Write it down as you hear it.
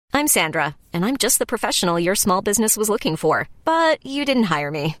I'm Sandra, and I'm just the professional your small business was looking for. But you didn't hire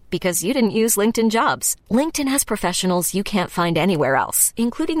me because you didn't use LinkedIn Jobs. LinkedIn has professionals you can't find anywhere else,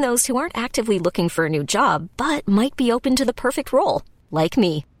 including those who aren't actively looking for a new job, but might be open to the perfect role, like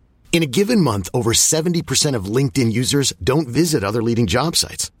me. In a given month, over 70% of LinkedIn users don't visit other leading job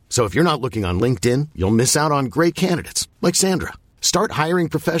sites. So if you're not looking on LinkedIn, you'll miss out on great candidates like Sandra. Start hiring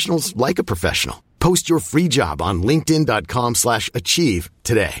professionals like a professional. Post your free job on linkedin.com/achieve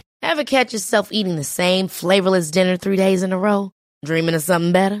today. Ever catch yourself eating the same flavorless dinner 3 days in a row? Dreaming of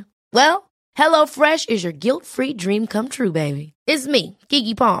something better? Well, HelloFresh is your guilt-free dream come true, baby. It's me,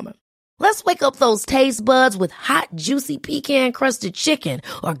 Keke Palmer. Let's wake up those taste buds with hot, juicy pecan-crusted chicken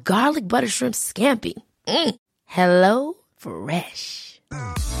or garlic butter shrimp scampi. HelloFresh.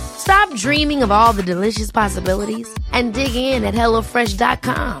 Stop dreaming of all the delicious possibilities and dig in at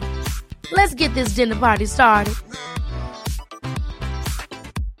HelloFresh.com. Let's get this dinner party started.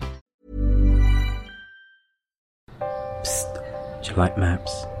 Psst. Do you like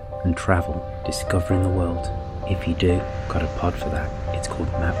maps and travel, discovering the world? If you do, got a pod for that. It's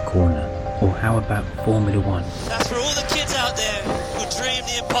called Map Corner. Or how about Formula One? That's for all the kids out there who dream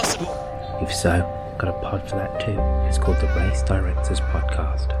the impossible. If so, got a pod for that too. It's called the Race Directors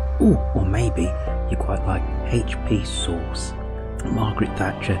Podcast. Ooh, or maybe you quite like HP Source, Margaret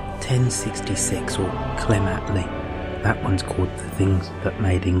Thatcher, 1066, or Clem Attlee. That one's called The Things That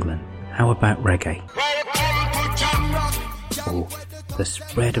Made England. How about reggae? Or the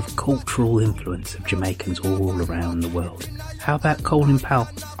spread of cultural influence of Jamaicans all around the world. How about Colin Powell?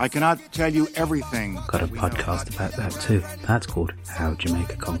 I cannot tell you everything. Got a podcast about that too. That's called How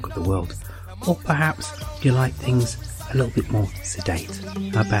Jamaica Conquered the World. Or perhaps you like things a little bit more sedate.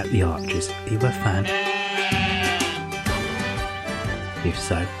 How about The Archers? Are you a fan? If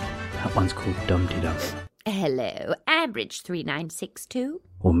so, that one's called Dumpty Dum. Hello, Ambridge 3962.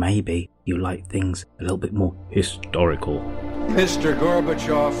 Or maybe you like things a little bit more historical. Mr.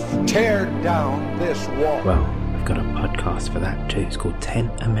 Gorbachev, tear down this wall. Well, I've got a podcast for that too. It's called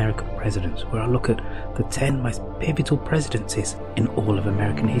 10 American Presidents, where I look at the 10 most pivotal presidencies in all of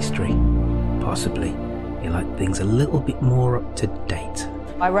American history. Possibly you like things a little bit more up to date.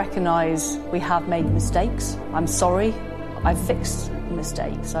 I recognise we have made mistakes. I'm sorry. I've fixed the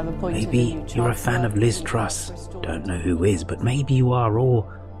mistakes. I've appointed. Maybe you're a fan of Liz Truss. Don't know who is, but maybe you are. Or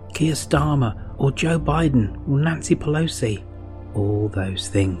Keir Starmer, or Joe Biden, or Nancy Pelosi. All those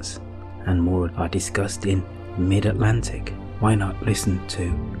things and more are discussed in Mid-Atlantic. Why not listen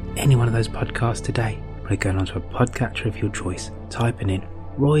to any one of those podcasts today by going onto a podcatcher of your choice, typing in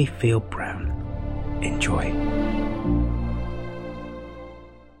Roy Field Brown. Enjoy.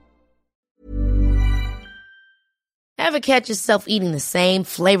 Ever catch yourself eating the same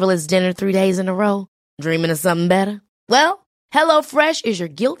flavorless dinner 3 days in a row? Dreaming of something better? Well, HelloFresh is your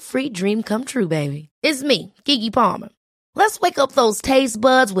guilt-free dream come true, baby. It's me, Keke Palmer. Let's wake up those taste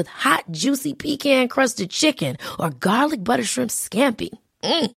buds with hot, juicy pecan-crusted chicken or garlic butter shrimp scampi.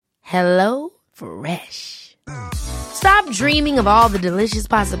 HelloFresh. Stop dreaming of all the delicious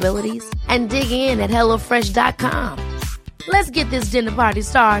possibilities and dig in at HelloFresh.com. Let's get this dinner party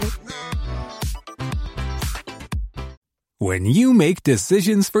started. When you make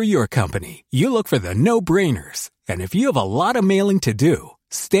decisions for your company, you look for the no-brainers. And if you have a lot of mailing to do,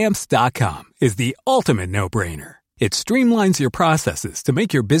 Stamps.com is the ultimate no-brainer. It streamlines your processes to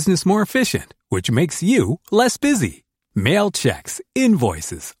make your business more efficient, which makes you less busy. Mail checks,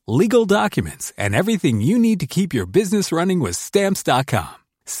 invoices, legal documents, and everything you need to keep your business running with Stamps.com.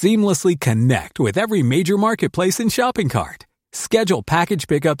 Seamlessly connect with every major marketplace and shopping cart. Schedule package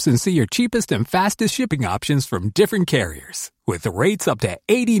pickups and see your cheapest and fastest shipping options from different carriers, with rates up to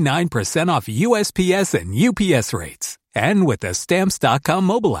 89% off USPS and UPS rates. And with the Stamps.com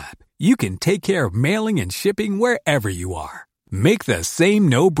mobile app, you can take care of mailing and shipping wherever you are. Make the same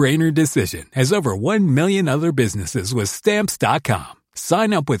no-brainer decision as over 1 million other businesses with Stamps.com.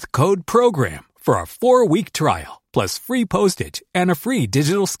 Sign up with code PROGRAM for a 4-week trial, plus free postage and a free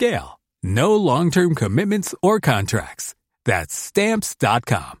digital scale. No long-term commitments or contracts. That's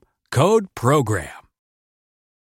Stamps.com. Code PROGRAM.